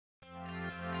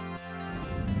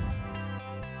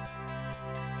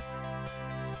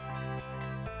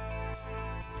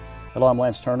Hello, I'm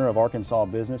Lance Turner of Arkansas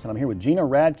Business, and I'm here with Gina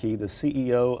Radke, the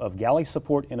CEO of Galley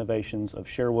Support Innovations of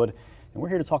Sherwood, and we're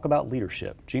here to talk about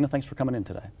leadership. Gina, thanks for coming in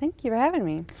today. Thank you for having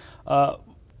me.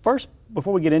 First,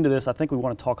 before we get into this, I think we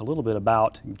want to talk a little bit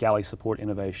about Galley Support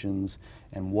Innovations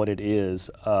and what it is.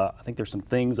 I think there's some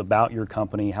things about your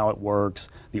company, how it works,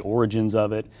 the origins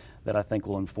of it, that I think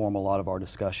will inform a lot of our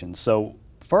discussion. So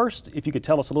first, if you could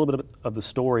tell us a little bit of the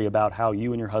story about how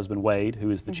you and your husband Wade, who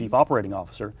is the Chief Operating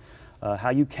Officer,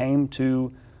 how you came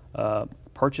to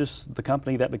purchase the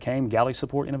company that became Galley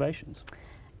Support Innovations.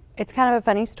 It's kind of a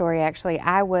funny story, actually.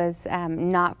 I was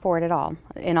not for it at all,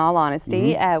 in all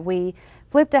honesty. We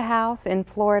flipped a house in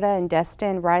Florida in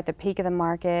Destin right at the peak of the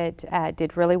market,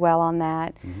 did really well on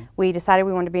that. We decided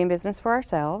we wanted to be in business for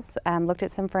ourselves, looked at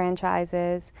some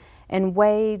franchises, and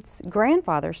Wade's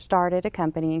grandfather started a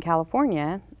company in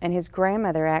California, and his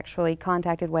grandmother actually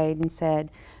contacted Wade and said,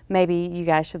 maybe you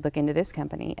guys should look into this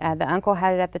company. The uncle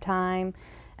had it at the time.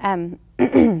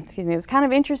 Excuse me, it was kind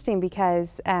of interesting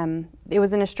because it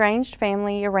was an estranged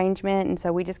family arrangement, and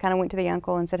so we just kind of went to the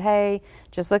uncle and said, hey,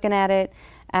 just looking at it.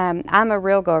 I'm a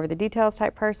real go over the details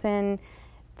type person.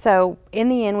 So in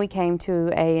the end, we came to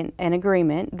an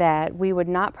agreement that we would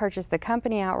not purchase the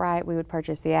company outright. We would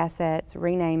purchase the assets,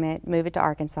 rename it, move it to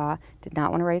Arkansas. Did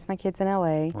not want to raise my kids in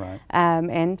LA,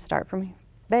 and start from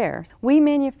there. We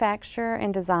manufacture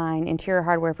and design interior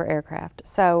hardware for aircraft.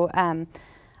 So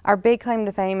our big claim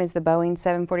to fame is the Boeing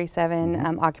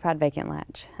 747 occupied vacant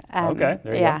latch. Okay,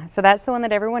 there you go. So that's the one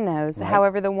that everyone knows.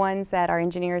 However, the ones that our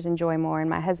engineers enjoy more and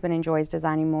my husband enjoys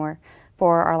designing more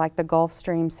for are like the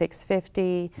Gulfstream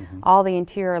 650, all the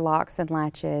interior locks and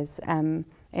latches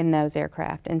in those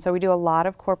aircraft. And so we do a lot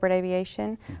of corporate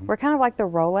aviation. We're kind of like the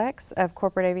Rolex of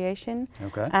corporate aviation.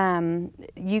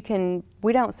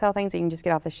 We don't sell things that you can just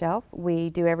get off the shelf. We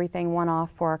do everything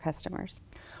one-off for our customers.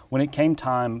 When it came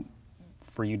time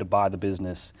for you to buy the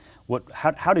business,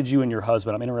 how did you and your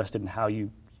husband, I'm interested in how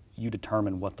you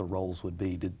determined what the roles would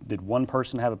be. Did one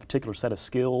person have a particular set of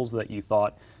skills that you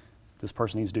thought this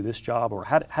person needs to do this job, or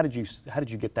how did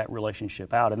you get that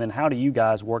relationship out, and then how do you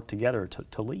guys work together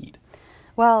to lead?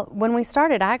 Well, when we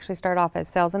started, I actually started off as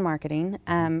sales and marketing.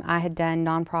 I had done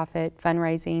nonprofit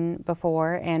fundraising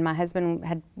before, and my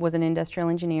husband was an industrial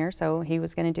engineer, so he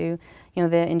was going to do,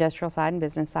 the industrial side and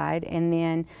business side. And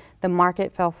then the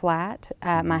market fell flat.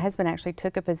 My husband actually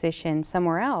took a position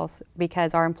somewhere else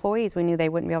because our employees, we knew they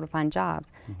wouldn't be able to find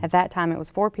jobs. At that time, it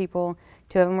was 4 people,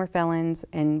 2 of them were felons,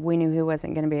 and we knew who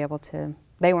wasn't going to be able to.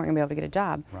 They weren't going to be able to get a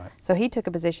job. So he took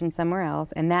a position somewhere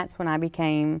else, and that's when I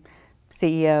became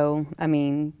CEO,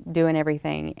 doing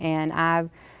everything. And I've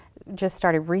just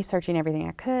started researching everything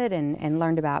I could and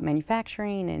learned about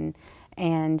manufacturing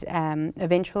and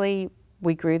eventually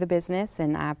we grew the business,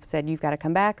 and I said, you've got to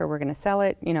come back or we're going to sell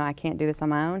it. I can't do this on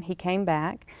my own. He came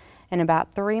back, and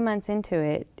about 3 months into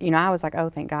it, I was like, oh,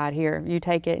 thank God, here, you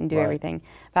take it and do everything.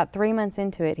 About 3 months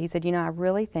into it, he said, I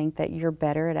really think that you're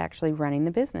better at actually running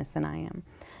the business than I am.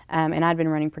 And I'd been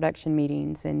running production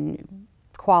meetings and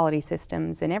quality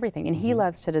systems and everything, and he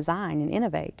loves to design and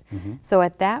innovate. So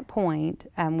at that point,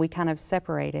 we kind of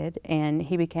separated, and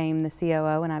he became the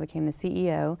COO and I became the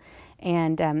CEO.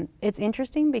 And it's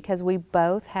interesting because we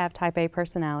both have type A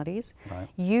personalities.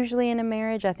 Usually in a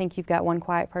marriage, I think you've got one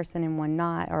quiet person and one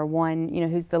not, or one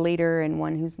who's the leader and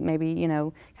one who's maybe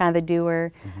kind of the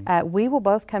doer. We will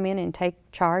both come in and take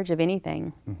charge of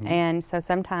anything. And so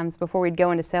sometimes before we'd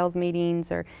go into sales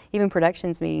meetings or even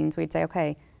productions meetings, we'd say,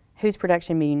 okay, whose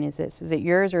production meeting is this? Is it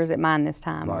yours or is it mine this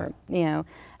time? Or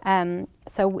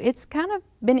so it's kind of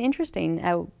been interesting.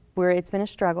 It's been a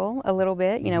struggle a little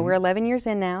bit. We're 11 years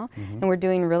in now, and we're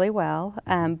doing really well.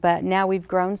 But now we've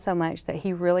grown so much that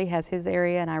he really has his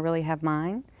area and I really have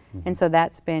mine. And so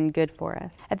that's been good for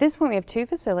us. At this point, we have 2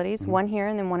 facilities, one here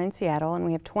and then one in Seattle, and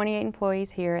we have 28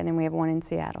 employees here, and then we have 1 in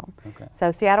Seattle.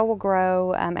 So Seattle will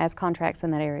grow as contracts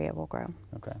in that area will grow.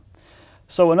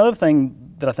 So another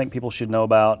thing that I think people should know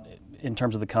about in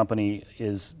terms of the company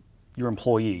is your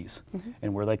employees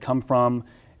and where they come from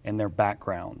and their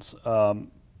backgrounds.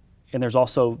 And there's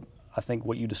also, I think,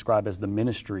 what you describe as the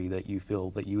ministry that you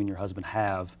feel that you and your husband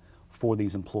have for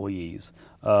these employees.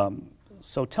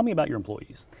 So tell me about your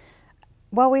employees.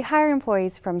 Well, we hire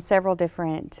employees from several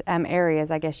different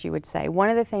areas, I guess you would say. One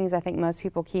of the things I think most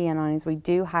people key in on is we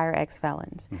do hire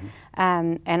ex-felons.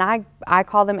 And I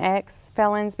call them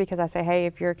ex-felons because I say, hey,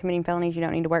 if you're committing felonies, you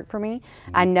don't need to work for me.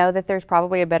 I know that there's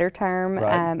probably a better term,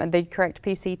 the correct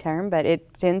PC term, but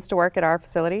it tends to work at our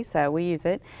facility, so we use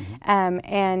it.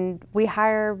 And we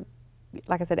hire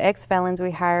like I said, ex-felons.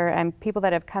 We hire people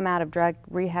that have come out of drug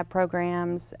rehab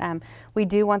programs. We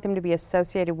do want them to be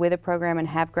associated with a program and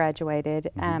have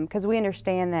graduated, because we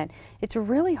understand that it's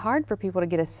really hard for people to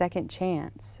get a second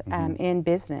chance in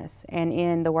business and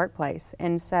in the workplace.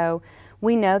 And so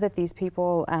we know that these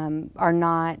people are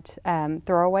not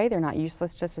throwaway. They're not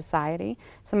useless to society.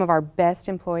 Some of our best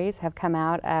employees have come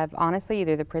out of, honestly,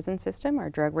 either the prison system or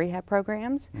drug rehab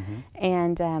programs.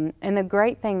 And the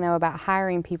great thing, though, about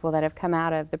hiring people that have come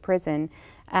out of the prison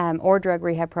or drug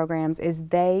rehab programs is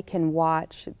they can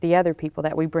watch the other people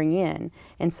that we bring in.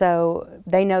 And so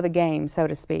they know the game, so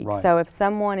to speak. Right. So if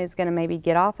someone is going to maybe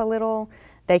get off a little,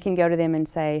 they can go to them and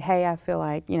say, hey, I feel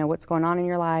like, you know, what's going on in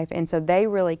your life? And so they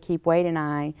really keep Wade and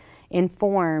I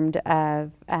informed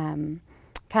of kind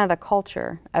of the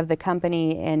culture of the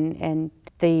company and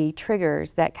the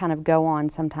triggers that kind of go on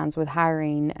sometimes with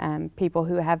hiring people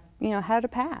who have, you know, had a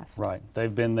past. Right.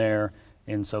 They've been there,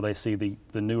 and so they see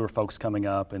the newer folks coming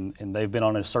up, and they've been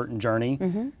on a certain journey,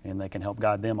 and they can help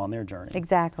guide them on their journey.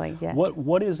 Exactly, yes.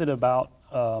 What is it about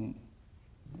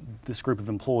this group of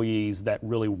employees that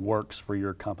really works for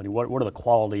your company? What are the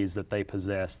qualities that they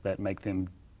possess that make them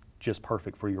just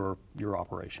perfect for your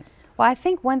operation? Well, I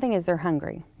think one thing is they're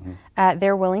hungry.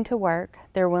 They're willing to work.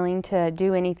 They're willing to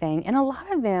do anything. And a lot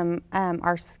of them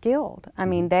are skilled. I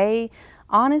mean,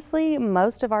 honestly,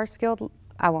 most of our skilled,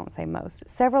 I won't say most,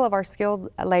 several of our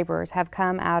skilled laborers have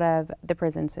come out of the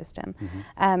prison system.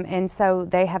 And so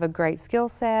they have a great skill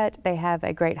set. They have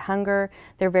a great hunger.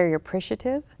 They're very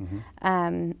appreciative.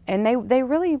 And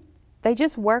they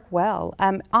just work well.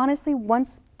 Honestly,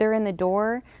 once they're in the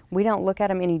door, we don't look at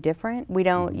them any different. We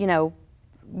don't, you know,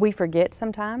 we forget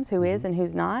sometimes who is and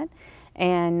who's not.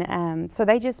 And so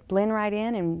they just blend right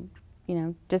in and, you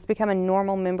know, just become a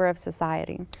normal member of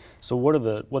society. So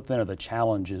what then are the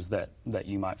challenges that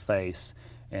you might face,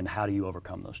 and how do you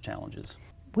overcome those challenges?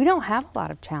 We don't have a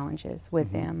lot of challenges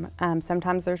with them.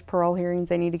 Sometimes there's parole hearings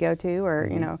they need to go to, or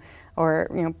you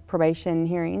know, probation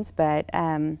hearings, but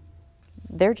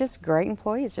they're just great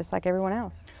employees, just like everyone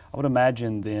else. I would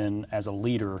imagine then, as a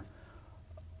leader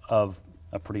of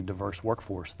a pretty diverse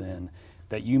workforce, then,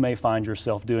 that you may find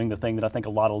yourself doing the thing that I think a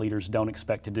lot of leaders don't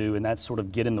expect to do, and that's sort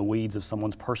of get in the weeds of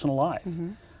someone's personal life.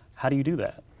 How do you do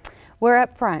that? We're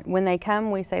up front. When they come,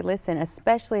 we say, listen,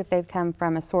 especially if they've come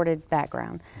from a sordid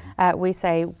background, we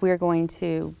say we're going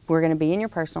to be in your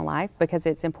personal life because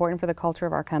it's important for the culture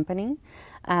of our company.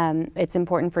 It's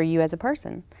important for you as a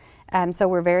person. So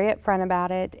we're very upfront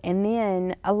about it, and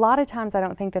then a lot of times I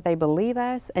don't think that they believe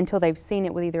us until they've seen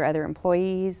it with either other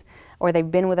employees or they've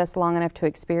been with us long enough to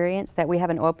experience that we have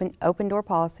an open door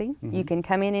policy. You can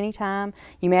come in anytime.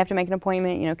 You may have to make an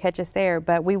appointment, you know, catch us there,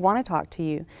 but we want to talk to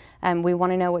you. We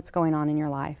want to know what's going on in your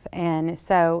life, and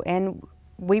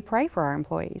we pray for our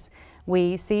employees.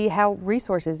 We see how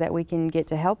resources that we can get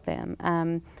to help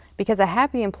them. Because a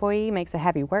happy employee makes a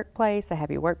happy workplace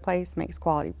makes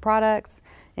quality products,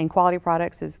 and quality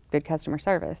products is good customer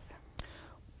service.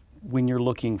 When you're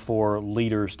looking for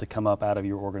leaders to come up out of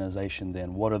your organization,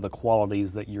 then what are the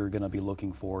qualities that you're going to be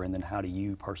looking for, and then how do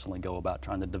you personally go about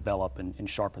trying to develop and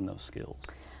sharpen those skills?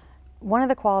 One of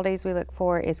the qualities we look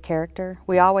for is character.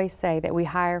 We always say that we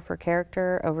hire for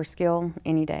character over skill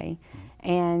any day.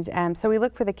 And so we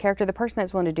look for the character, the person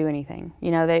that's willing to do anything.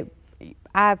 You know,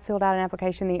 I filled out an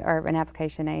application,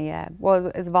 well,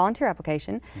 it was a volunteer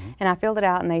application, and I filled it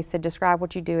out, and they said, describe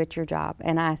what you do at your job.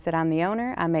 And I said, I'm the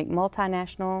owner, I make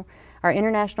international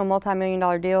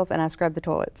multi-million-dollar deals, and I scrub the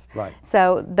toilets. Right.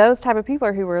 So those type of people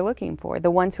are who we're looking for, the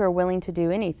ones who are willing to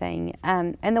do anything,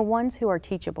 and the ones who are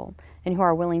teachable and who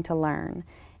are willing to learn.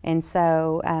 And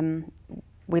so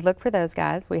we look for those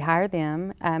guys, we hire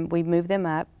them, we move them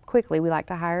up quickly. We like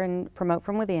to hire and promote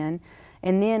from within.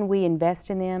 And then we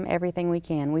invest in them everything we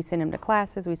can. We send them to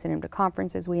classes, we send them to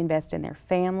conferences, we invest in their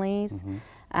families.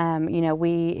 You know,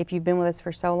 if you've been with us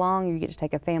for so long, you get to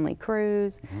take a family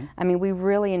cruise. I mean, we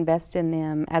really invest in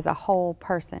them as a whole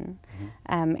person.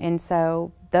 And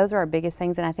so those are our biggest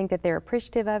things, and I think that they're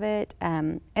appreciative of it.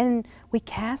 And we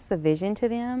cast the vision to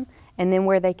them, and then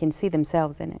where they can see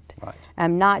themselves in it. Right.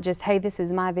 Not just, hey, this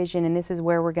is my vision and this is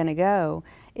where we're going to go.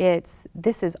 It's,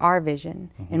 this is our vision,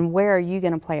 and where are you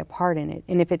going to play a part in it?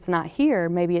 And if it's not here,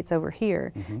 maybe it's over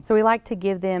here. So we like to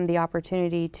give them the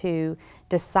opportunity to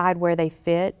decide where they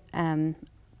fit, to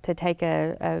take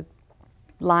a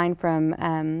line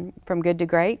from good to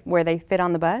great, where they fit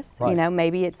on the bus. Right. You know,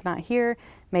 maybe it's not here,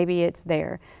 maybe it's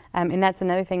there. And that's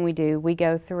another thing we do. We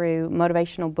go through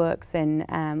motivational books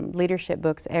and leadership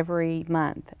books every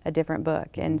month, a different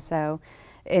book. And so,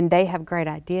 and they have great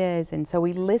ideas, and so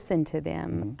we listen to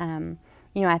them.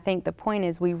 You know, I think the point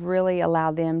is we really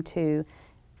allow them to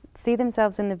see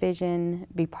themselves in the vision,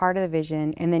 be part of the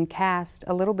vision, and then cast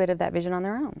a little bit of that vision on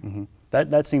their own. Mm-hmm.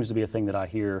 That seems to be a thing that I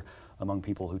hear among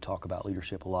people who talk about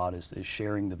leadership a lot is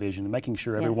sharing the vision and making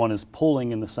sure everyone is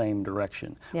pulling in the same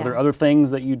direction. Yeah. Are there other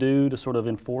things that you do to sort of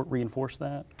reinforce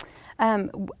that?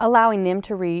 Allowing them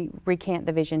to recant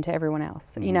the vision to everyone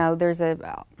else. You know, there's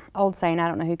a old saying, I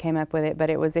don't know who came up with it, but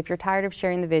it was, if you're tired of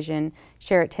sharing the vision,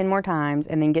 share it 10 more times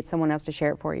and then get someone else to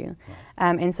share it for you.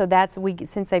 And so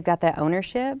since they've got that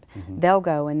ownership, they'll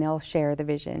go and they'll share the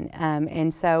vision.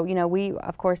 And so, you know, we,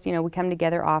 of course, you know, we come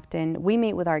together often. We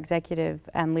meet with our executive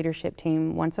leadership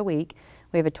team once a week.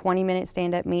 We have a 20-minute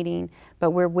stand-up meeting,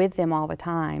 but we're with them all the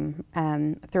time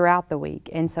throughout the week.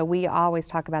 And so we always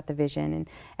talk about the vision. And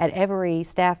at every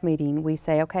staff meeting, we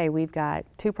say, okay, we've got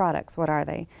 2 products. What are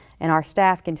they? And our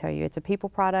staff can tell you it's a people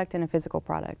product and a physical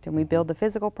product. And we build the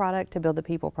physical product to build the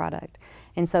people product.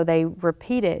 And so they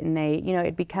repeat it, and they, you know,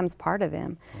 it becomes part of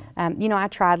them. You know, I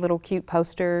tried little cute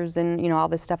posters and, you know, all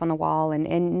this stuff on the wall,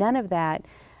 and none of that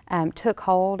took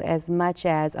hold as much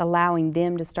as allowing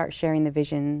them to start sharing the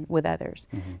vision with others.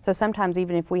 So sometimes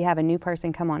even if we have a new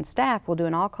person come on staff, we'll do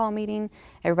an all-call meeting,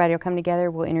 everybody will come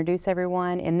together, we'll introduce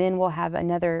everyone, and then we'll have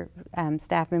another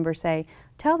staff member say,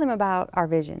 tell them about our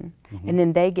vision. And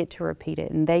then they get to repeat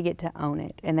it, and they get to own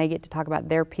it, and they get to talk about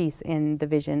their piece in the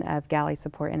vision of Galley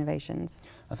Support Innovations.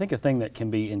 I think a thing that can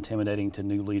be intimidating to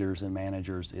new leaders and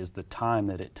managers is the time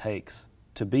that it takes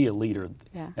to be a leader.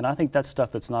 And I think that's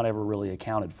stuff that's not ever really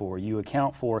accounted for. You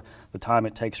account for the time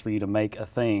it takes for you to make a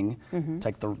thing,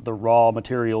 take the raw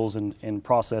materials and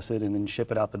process it and then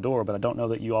ship it out the door, but I don't know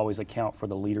that you always account for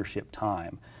the leadership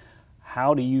time.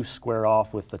 How do you square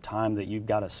off with the time that you've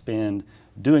got to spend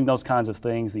doing those kinds of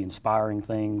things, the inspiring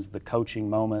things, the coaching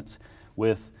moments,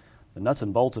 with the nuts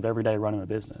and bolts of everyday running a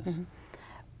business?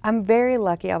 I'm very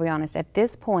lucky, I'll be honest. At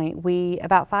this point,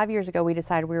 about 5 years ago, we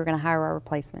decided we were going to hire our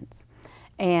replacements.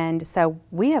 And so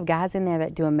we have guys in there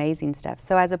that do amazing stuff.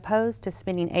 So as opposed to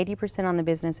spending 80% on the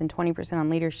business and 20%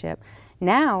 on leadership,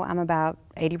 now I'm about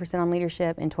 80% on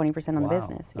leadership and 20% on the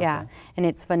business. Yeah, and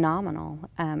it's phenomenal.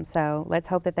 So let's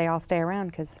hope that they all stay around,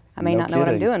 because I may not know what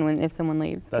I'm doing if someone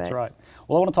leaves. That's right.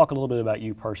 Well, I want to talk a little bit about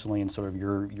you personally and sort of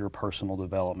your personal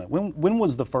development. When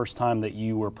was the first time that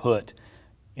you were put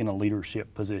in a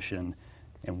leadership position,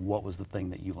 and what was the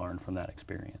thing that you learned from that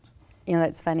experience? You know,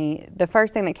 that's funny. The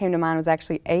first thing that came to mind was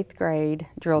actually 8th grade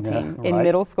drill team in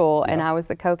middle school, and I was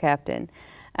the co-captain.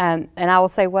 And I will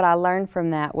say what I learned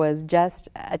from that was just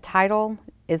a title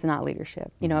is not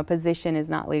leadership. You know, a position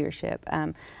is not leadership.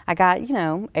 I got, you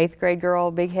know, 8th grade girl,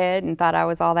 big head, and thought I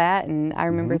was all that. And I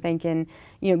remember thinking,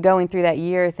 you know, going through that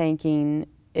year thinking,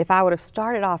 if I would have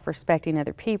started off respecting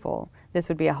other people, this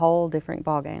would be a whole different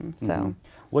ballgame. So,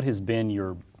 what has been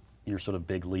your sort of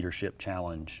big leadership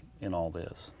challenge in all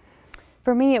this?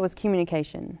 For me, it was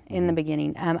communication in the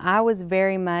beginning. I was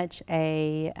very much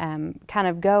a kind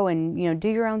of go and, you know, do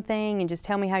your own thing and just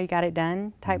tell me how you got it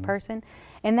done type person.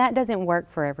 And that doesn't work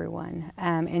for everyone.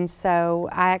 And so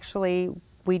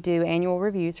we do annual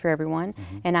reviews for everyone,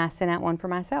 and I sent out one for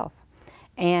myself.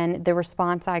 And the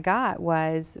response I got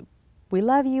was, we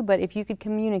love you, but if you could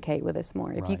communicate with us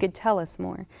more, if you could tell us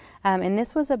more. And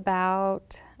this was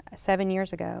about 7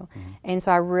 years ago. And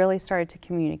so I really started to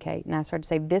communicate, and I started to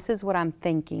say, this is what I'm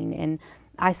thinking. And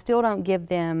I still don't give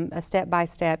them a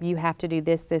step-by-step, you have to do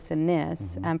this, this, and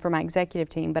this for my executive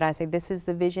team, but I say, this is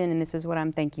the vision and this is what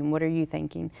I'm thinking. What are you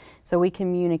thinking? So we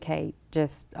communicate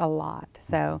just a lot.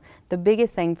 So the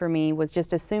biggest thing for me was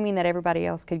just assuming that everybody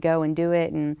else could go and do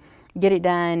it and get it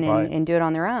done and do it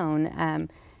on their own,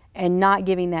 and not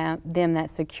giving them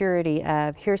that security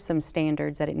of, here's some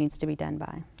standards that it needs to be done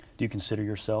by. Do you consider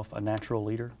yourself a natural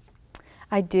leader?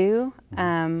 I do.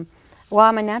 Well,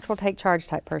 I'm a natural take charge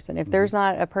type person. If there's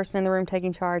not a person in the room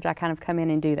taking charge, I kind of come in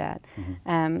and do that.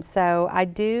 So I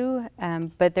do,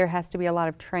 but there has to be a lot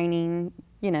of training,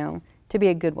 you know, to be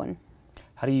a good one.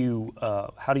 How do you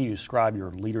describe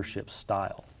your leadership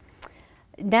style?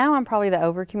 Now I'm probably the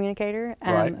over communicator,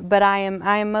 but I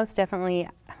am most definitely,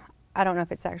 I don't know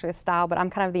if it's actually a style, but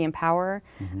I'm kind of the empowerer.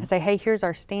 I say, hey, here's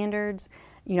our standards.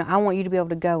 You know, I want you to be able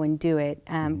to go and do it,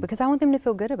 because I want them to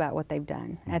feel good about what they've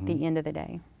done at the end of the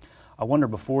day. I wonder,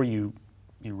 before you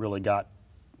really got,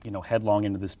 you know, headlong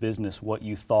into this business, what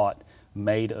you thought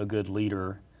made a good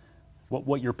leader,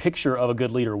 what your picture of a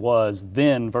good leader was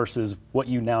then versus what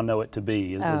you now know it to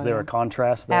be. Is there a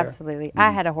contrast there? Absolutely. I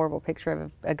had a horrible picture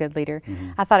of a good leader.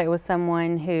 I thought it was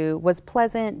someone who was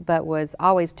pleasant but was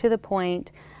always to the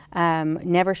point,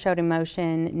 never showed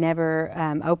emotion, never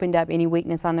opened up any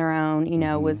weakness on their own, you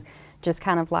know, was just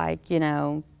kind of like, you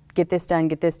know, get this done,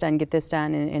 get this done, get this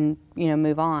done, and you know,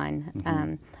 move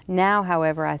on. Now,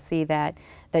 however, I see that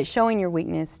showing your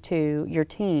weakness to your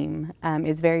team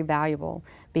is very valuable,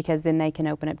 because then they can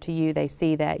open up to you. They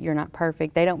see that you're not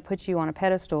perfect. They don't put you on a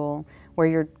pedestal where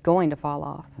you're going to fall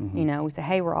off. You know, we say,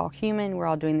 hey, we're all human. We're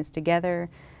all doing this together.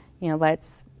 You know,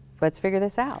 let's figure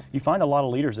this out. You find a lot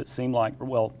of leaders that seem like,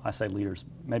 well, I say leaders,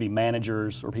 maybe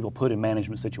managers or people put in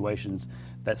management situations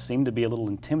that seem to be a little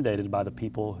intimidated by the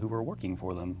people who are working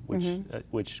for them,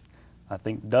 which I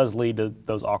think does lead to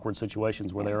those awkward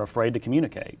situations where they're afraid to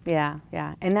communicate. Yeah,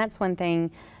 yeah. And that's one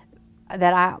thing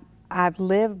that I've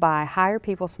lived by: hire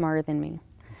people smarter than me.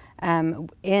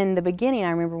 In the beginning,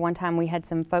 I remember one time we had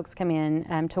some folks come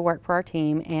in to work for our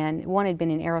team, and one had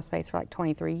been in aerospace for like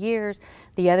 23 years.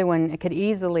 The other one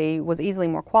was easily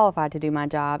more qualified to do my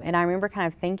job. And I remember kind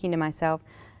of thinking to myself,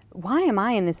 why am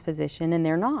I in this position and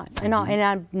they're not? And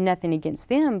I'm nothing against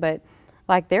them, but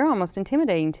like, they're almost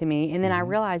intimidating to me. And then I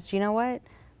realized, you know what?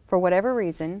 For whatever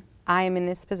reason, I am in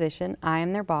this position. I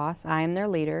am their boss. I am their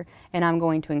leader, and I'm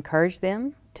going to encourage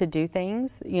them to do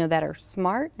things, you know, that are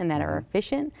smart and that are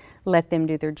efficient. Let them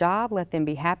do their job. Let them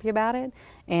be happy about it.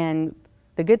 And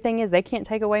the good thing is, they can't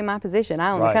take away my position.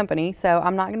 I own the company, so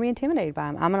I'm not going to be intimidated by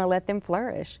them. I'm going to let them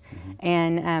flourish.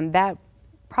 And that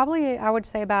probably, I would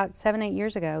say, about 7, 8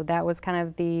 years ago, that was kind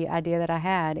of the idea that I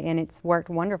had, and it's worked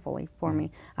wonderfully for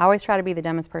me. I always try to be the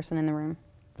dumbest person in the room.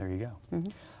 There you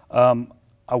go.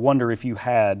 I wonder if you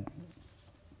had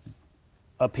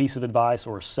a piece of advice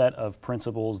or a set of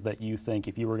principles that you think,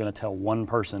 if you were going to tell one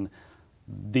person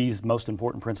these most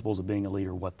important principles of being a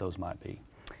leader, what those might be.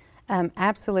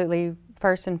 Absolutely.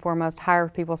 First and foremost, hire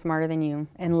people smarter than you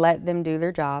and let them do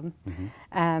their job.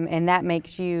 And that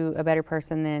makes you a better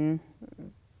person than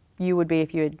you would be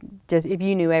if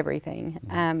you knew everything.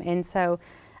 And so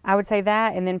I would say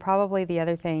that, and then probably the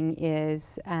other thing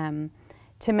is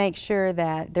to make sure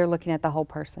that they're looking at the whole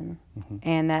person,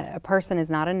 and that a person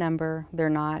is not a number, they're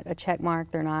not a check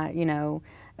mark, they're not, you know,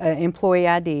 employee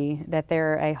ID, that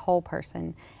they're a whole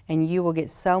person. And you will get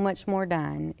so much more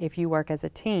done if you work as a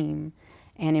team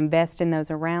and invest in those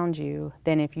around you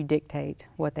than if you dictate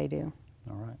what they do.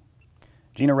 All right.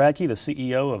 Gina Radke, the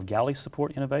CEO of Galley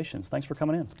Support Innovations. Thanks for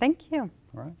coming in. Thank you.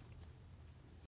 All right.